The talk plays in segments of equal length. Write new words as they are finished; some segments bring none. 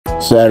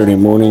Saturday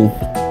morning,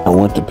 I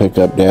went to pick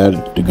up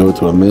Dad to go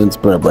to a men's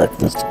prayer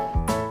breakfast.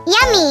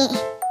 Yummy!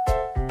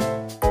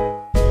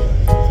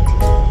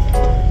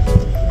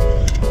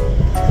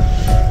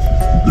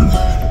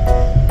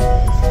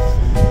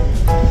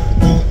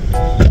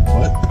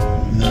 What?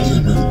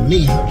 No,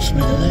 me hurts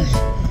me today.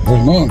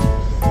 Where's Mom?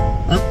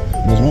 Huh?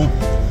 Where's Mom?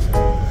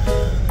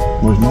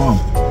 Where's Mom?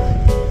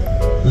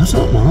 That's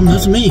not Mom,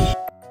 that's me.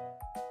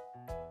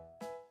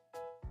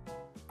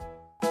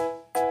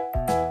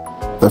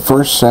 The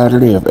first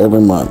Saturday of every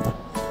month,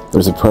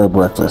 there's a prayer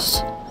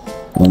breakfast.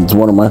 And it's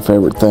one of my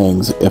favorite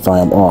things if I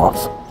am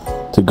off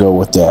to go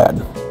with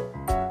Dad.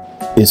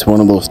 It's one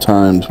of those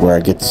times where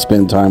I get to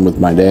spend time with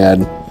my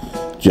dad,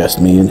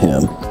 just me and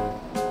him.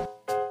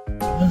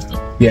 Wisdom.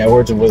 Yeah,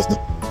 words of wisdom.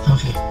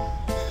 Okay.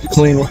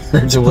 Clean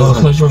words of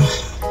wisdom.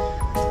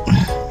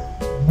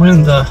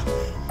 When the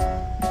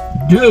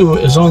dew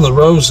is on the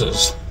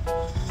roses,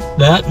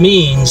 that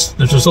means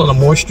there's just a lot of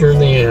moisture in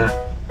the air.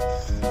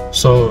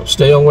 So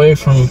stay away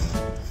from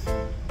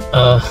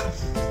the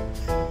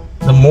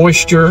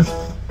moisture.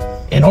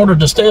 In order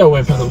to stay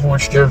away from the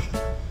moisture,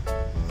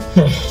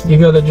 you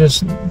gotta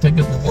just take a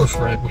divorce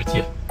rag with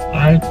you.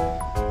 Alright?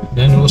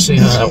 Then we'll see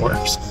how that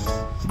works.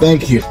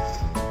 Thank you.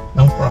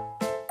 No problem.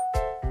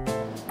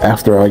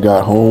 After I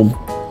got home,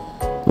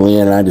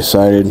 Leanne and I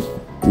decided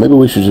maybe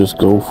we should just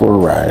go for a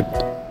ride.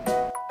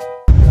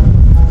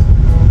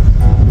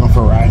 Go for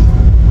a ride?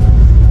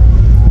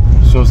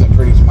 Shows that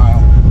pretty smile.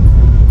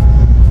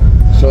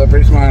 Show that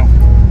pretty smile.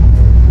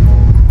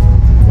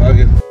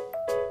 Okay.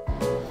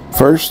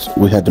 First,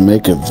 we had to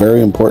make a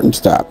very important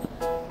stop.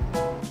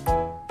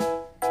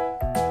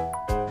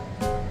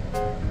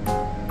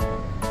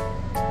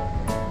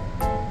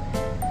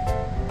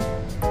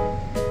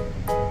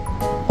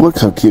 Look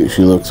how cute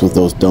she looks with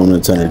those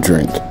donuts and a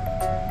drink.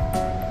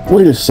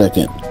 Wait a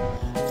second.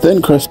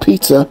 Thin crust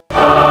pizza?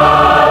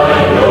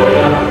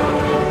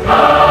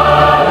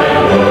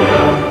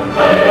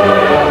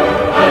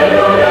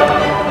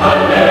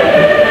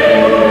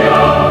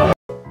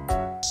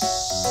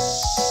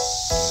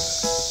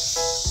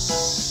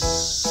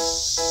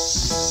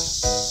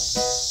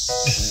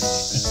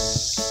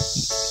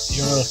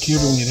 You're a little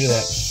cuter when you do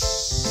that.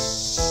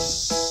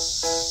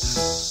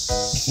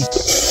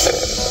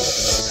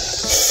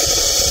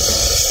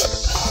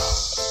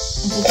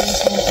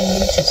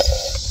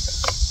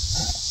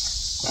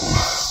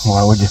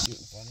 Why would you?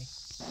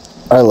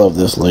 I love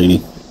this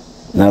lady,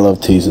 and I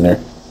love teasing her.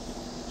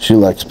 She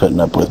likes putting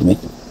up with me.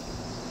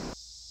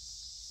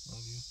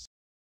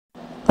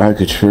 I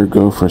could sure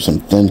go for some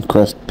thin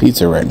crust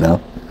pizza right now.